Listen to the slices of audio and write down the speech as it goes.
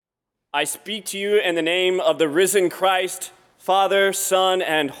I speak to you in the name of the risen Christ, Father, Son,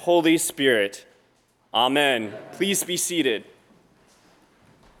 and Holy Spirit. Amen. Please be seated.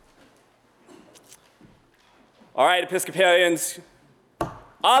 All right, Episcopalians.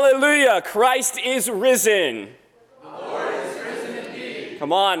 Alleluia, Christ is risen. The Lord is risen indeed.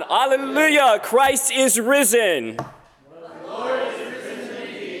 Come on, alleluia, Christ is risen. The Lord is risen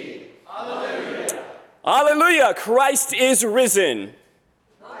indeed. Alleluia. Alleluia, Christ is risen.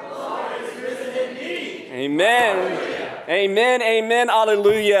 The Lord is risen indeed. Amen. Alleluia. Amen, amen,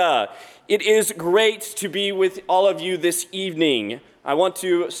 alleluia. It is great to be with all of you this evening. I want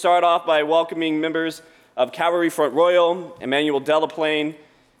to start off by welcoming members of Calvary Front Royal, Emmanuel Delaplane,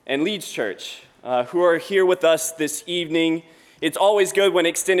 and Leeds Church, who are here with us this evening. It's always good when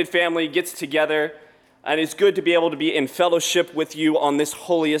extended family gets together, and it's good to be able to be in fellowship with you on this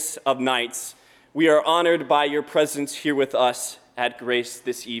holiest of nights. We are honored by your presence here with us at Grace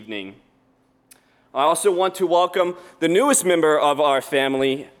this evening. I also want to welcome the newest member of our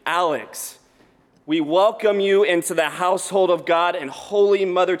family, Alex. We welcome you into the household of God, and Holy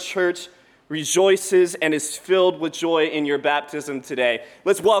Mother Church rejoices and is filled with joy in your baptism today.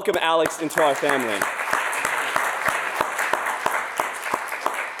 Let's welcome Alex into our family.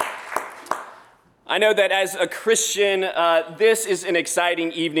 I know that as a Christian, this is an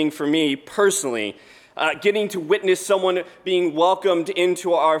exciting evening for me personally, getting to witness someone being welcomed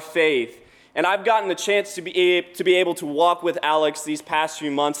into our faith. And I've gotten the chance to be able to walk with Alex these past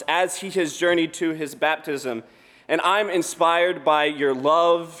few months as he has journeyed to his baptism. And I'm inspired by your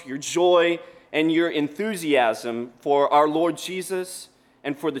love, your joy, and your enthusiasm for our Lord Jesus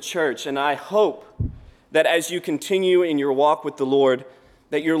and for the church. And I hope that as you continue in your walk with the Lord,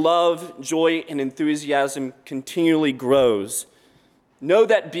 that your love, joy, and enthusiasm continually grows. Know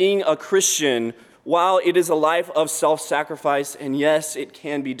that being a Christian, while it is a life of self-sacrifice, and yes, it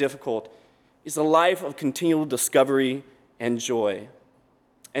can be difficult, is a life of continual discovery and joy.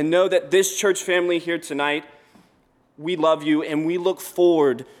 And know that this church family here tonight, we love you, and we look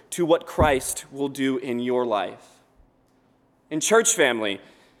forward to what Christ will do in your life. And church family,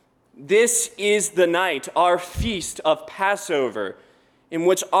 this is the night, our feast of Passover, in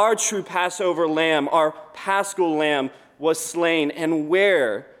which our true Passover lamb, our paschal lamb, was slain, and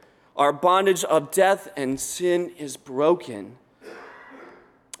where our bondage of death and sin is broken,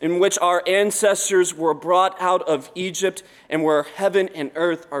 in which our ancestors were brought out of Egypt, and where heaven and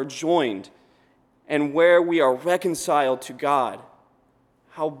earth are joined, and where we are reconciled to God.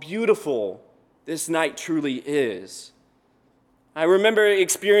 How beautiful this night truly is. I remember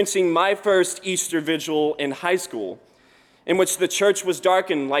experiencing my first Easter vigil in high school, in which the church was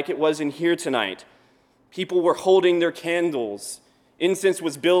darkened like it was in here tonight. People were holding their candles. Incense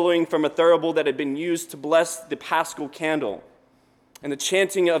was billowing from a thurible that had been used to bless the paschal candle. And the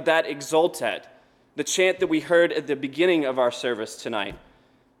chanting of that exultet, the chant that we heard at the beginning of our service tonight,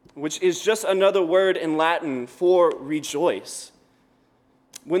 which is just another word in Latin for rejoice.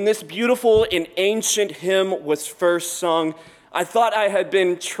 When this beautiful and ancient hymn was first sung, I thought I had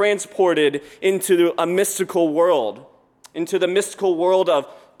been transported into a mystical world, into the mystical world of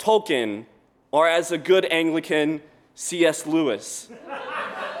Tolkien, or as a good Anglican, C.S. Lewis.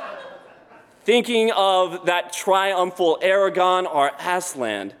 Thinking of that triumphal Aragon or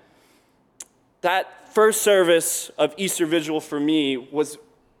Aslan, that first service of Easter Vigil for me was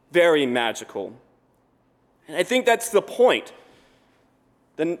very magical. And I think that's the point.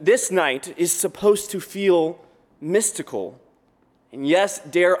 Then this night is supposed to feel mystical. And yes,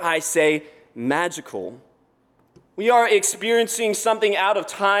 dare I say, magical. We are experiencing something out of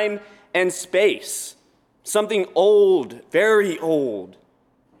time and space, something old, very old,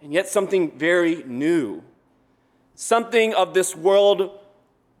 and yet something very new, something of this world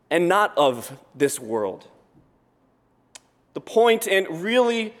and not of this world. The point and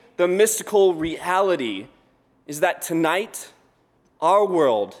really the mystical reality is that tonight, our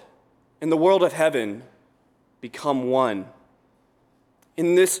world and the world of heaven become one.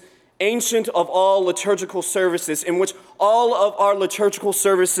 In this ancient of all liturgical services, in which all of our liturgical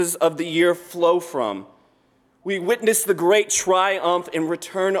services of the year flow from, we witness the great triumph and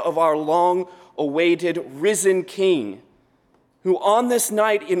return of our long-awaited risen King, who on this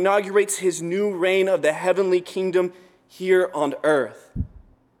night inaugurates his new reign of the heavenly kingdom here on earth,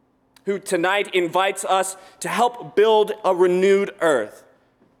 who tonight invites us to help build a renewed earth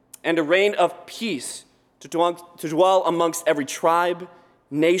and a reign of peace to dwell amongst every tribe,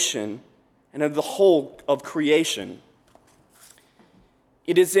 nation, and of the whole of creation.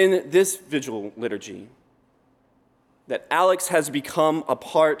 It is in this vigil liturgy that Alex has become a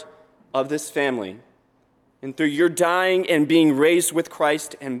part of this family, And through your dying and being raised with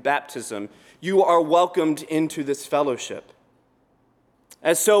Christ and baptism, you are welcomed into this fellowship.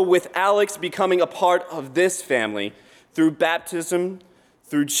 As so with Alex becoming a part of this family through baptism,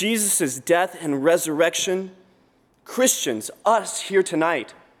 through Jesus' death and resurrection, Christians, us here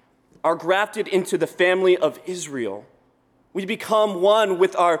tonight, are grafted into the family of Israel. We become one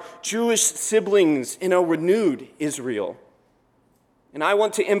with our Jewish siblings in a renewed Israel. And I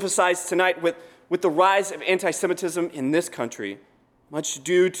want to emphasize tonight with the rise of anti-Semitism in this country, much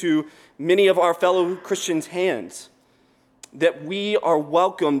due to many of our fellow Christians' hands, that we are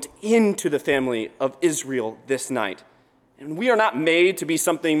welcomed into the family of Israel this night. And we are not made to be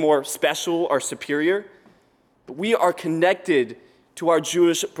something more special or superior, but we are connected to our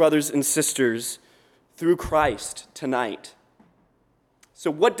Jewish brothers and sisters through Christ tonight. So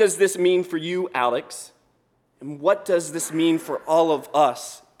what does this mean for you, Alex? And what does this mean for all of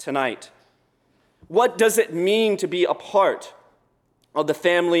us tonight? What does it mean to be a part of the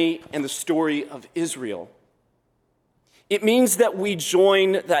family and the story of Israel? It means that we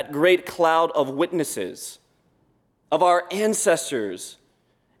join that great cloud of witnesses, of our ancestors,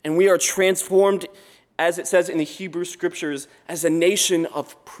 and we are transformed, as it says in the Hebrew Scriptures, as a nation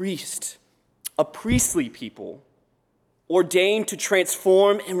of priests, a priestly people, ordained to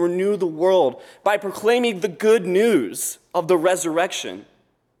transform and renew the world by proclaiming the good news of the resurrection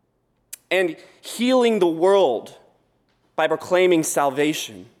and healing the world by proclaiming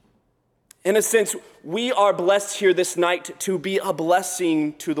salvation. In a sense, we are blessed here this night to be a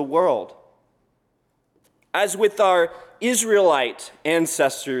blessing to the world. As with our Israelite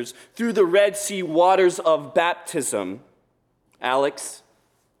ancestors through the Red Sea waters of baptism, Alex,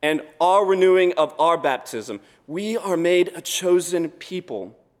 and our renewing of our baptism, we are made a chosen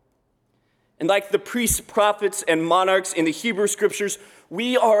people. And like the priests, prophets, and monarchs in the Hebrew Scriptures,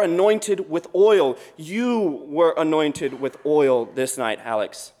 we are anointed with oil. You were anointed with oil this night,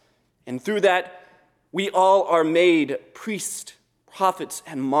 Alex. And through that, we all are made priests, prophets,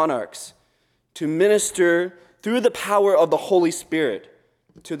 and monarchs to minister through the power of the Holy Spirit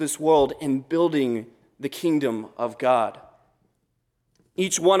to this world in building the kingdom of God.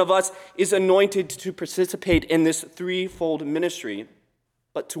 Each one of us is anointed to participate in this threefold ministry,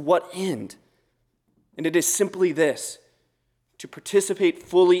 but to what end? And it is simply this: to participate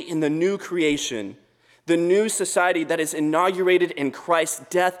fully in the new creation, the new society that is inaugurated in Christ's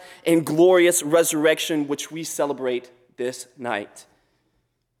death and glorious resurrection, which we celebrate this night.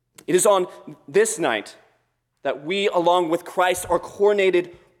 It is on this night that we, along with Christ, are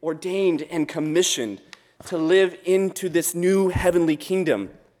coronated, ordained, and commissioned to live into this new heavenly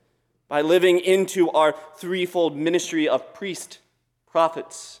kingdom by living into our threefold ministry of priests,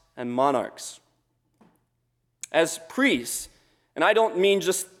 prophets, and monarchs. As priests, and I don't mean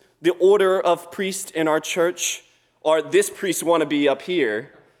just the order of priests in our church or this priest wannabe up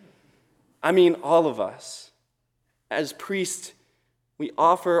here, I mean all of us. As priests, we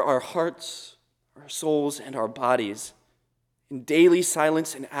offer our hearts, our souls, and our bodies in daily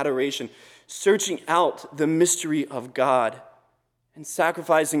silence and adoration, searching out the mystery of God and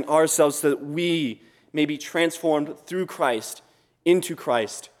sacrificing ourselves so that we may be transformed through Christ into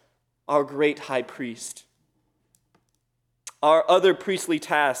Christ, our great high priest. Our other priestly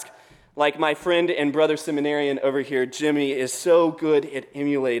task, like my friend and brother seminarian over here, Jimmy, is so good at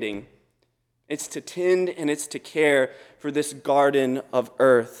emulating. It's to tend and it's to care for this garden of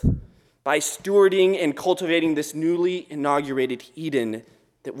earth by stewarding and cultivating this newly inaugurated Eden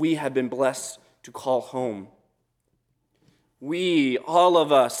that we have been blessed to call home. We, all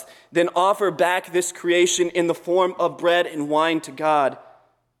of us, then offer back this creation in the form of bread and wine to God,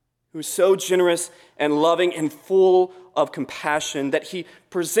 who is so generous and loving and full of compassion that he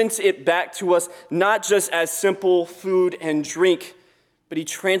presents it back to us not just as simple food and drink, but he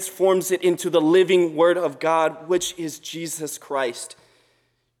transforms it into the living word of God, which is Jesus Christ.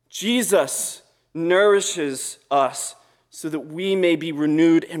 Jesus nourishes us so that we may be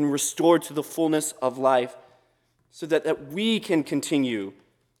renewed and restored to the fullness of life, so that we can continue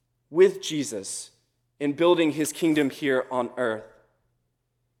with Jesus in building his kingdom here on earth.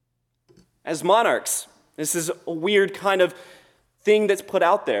 As monarchs, this is a weird kind of thing that's put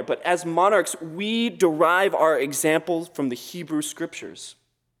out there, but as monarchs, we derive our examples from the Hebrew Scriptures.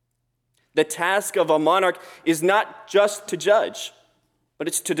 The task of a monarch is not just to judge, but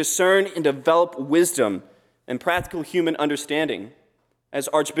it's to discern and develop wisdom and practical human understanding, as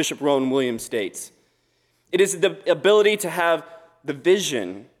Archbishop Rowan Williams states. It is the ability to have the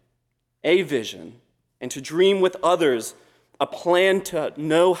vision, a vision, and to dream with others a plan to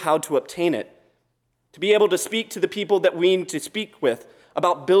know how to obtain it, to be able to speak to the people that we need to speak with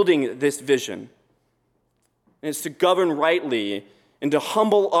about building this vision. and it's to govern rightly and to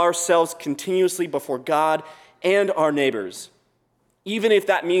humble ourselves continuously before God and our neighbors, even if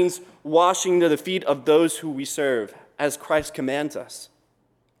that means washing the feet of those who we serve, as Christ commands us.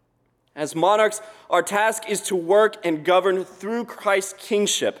 As monarchs, our task is to work and govern through Christ's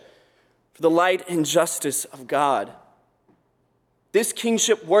kingship for the light and justice of God. This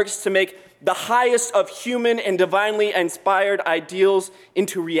kingship works to make the highest of human and divinely inspired ideals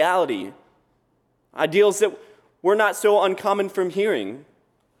into reality. Ideals that were not so uncommon from hearing.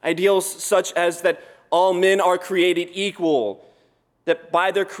 Ideals such as that all men are created equal, that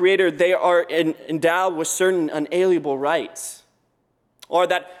by their Creator they are endowed with certain unalienable rights. Or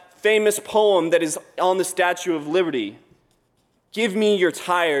that famous poem that is on the Statue of Liberty, "Give me your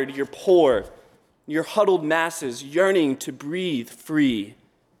tired, your poor, your huddled masses yearning to breathe free."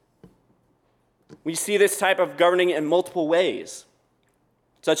 We see this type of governing in multiple ways,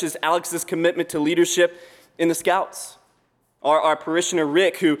 such as Alex's commitment to leadership in the Scouts, or our parishioner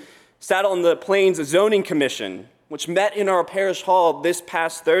Rick, who sat on the Plains Zoning Commission, which met in our parish hall this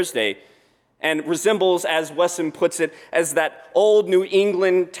past Thursday, and resembles, as Wesson puts it, as that old New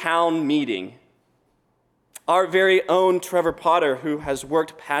England town meeting. Our very own Trevor Potter, who has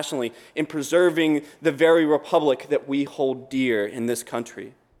worked passionately in preserving the very republic that we hold dear in this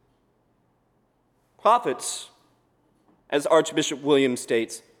country. Prophets, as Archbishop Williams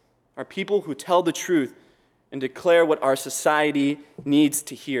states, are people who tell the truth and declare what our society needs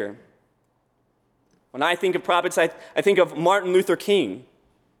to hear. When I think of prophets, I think of Martin Luther King,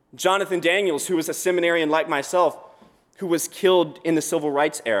 Jonathan Daniels, who was a seminarian like myself, who was killed in the civil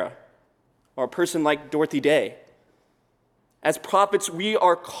rights era, or a person like Dorothy Day. As prophets, we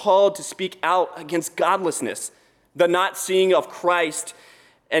are called to speak out against godlessness, the not seeing of Christ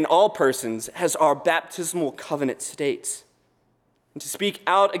and all persons, as our baptismal covenant states, and to speak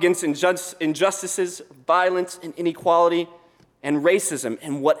out against injustices, violence, and inequality, and racism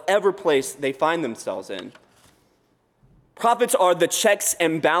in whatever place they find themselves in. Prophets are the checks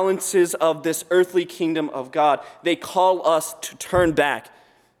and balances of this earthly kingdom of God. They call us to turn back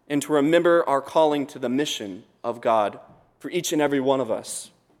and to remember our calling to the mission of God for each and every one of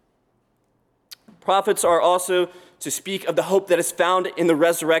us. Prophets are also to speak of the hope that is found in the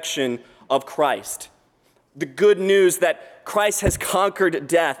resurrection of Christ. The good news that Christ has conquered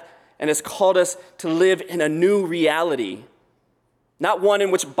death and has called us to live in a new reality, not one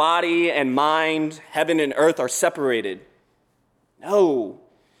in which body and mind, heaven and earth are separated. No,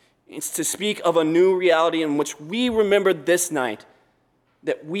 it's to speak of a new reality in which we remember this night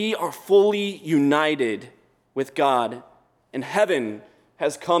that we are fully united with God, and heaven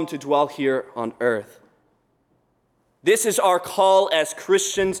has come to dwell here on earth. This is our call as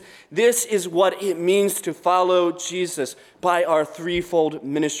Christians. This is what it means to follow Jesus by our threefold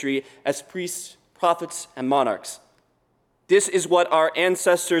ministry as priests, prophets, and monarchs. This is what our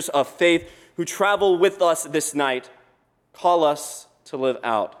ancestors of faith who travel with us this night call us to live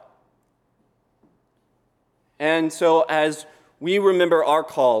out. And so as we remember our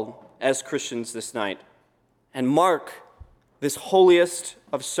call as Christians this night and mark this holiest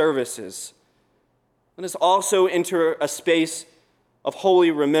of services, let us also enter a space of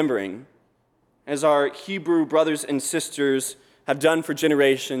holy remembering, as our Hebrew brothers and sisters have done for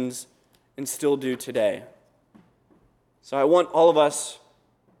generations and still do today. So I want all of us,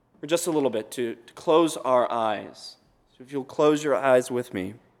 for just a little bit, to close our eyes. So if you'll close your eyes with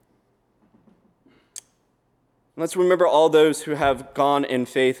me. Let's remember all those who have gone in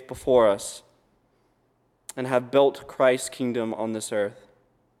faith before us and have built Christ's kingdom on this earth.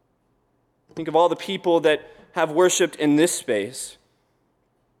 Think of all the people that have worshiped in this space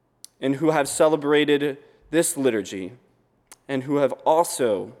and who have celebrated this liturgy and who have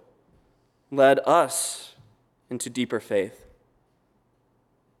also led us into deeper faith.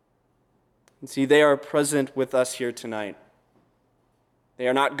 And see, they are present with us here tonight. They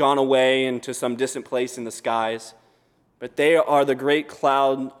are not gone away into some distant place in the skies, but they are the great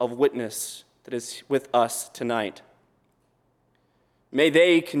cloud of witness that is with us tonight. May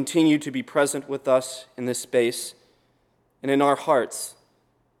they continue to be present with us in this space and in our hearts,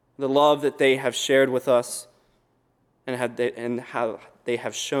 the love that they have shared with us and how they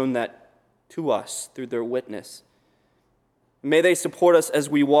have shown that to us through their witness. May they support us as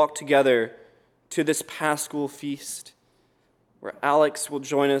we walk together to this Paschal feast, where Alex will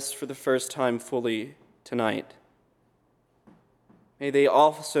join us for the first time fully tonight. May they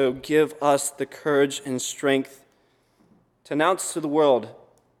also give us the courage and strength to announce to the world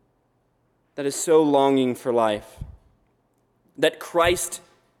that is so longing for life, that Christ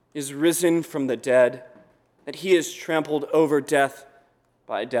is risen from the dead, that he has trampled over death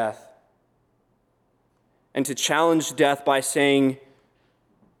by death, and to challenge death by saying,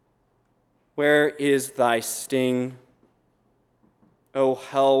 "Where is thy sting? O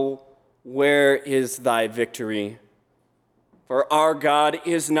hell, where is thy victory? For our God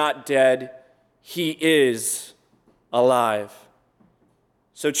is not dead, he is alive."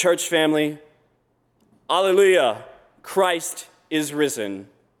 So, church family, alleluia, Christ is risen.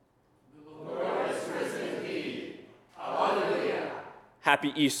 The Lord is risen indeed. Alleluia.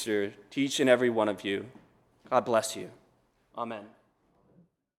 Happy Easter to each and every one of you. God bless you. Amen.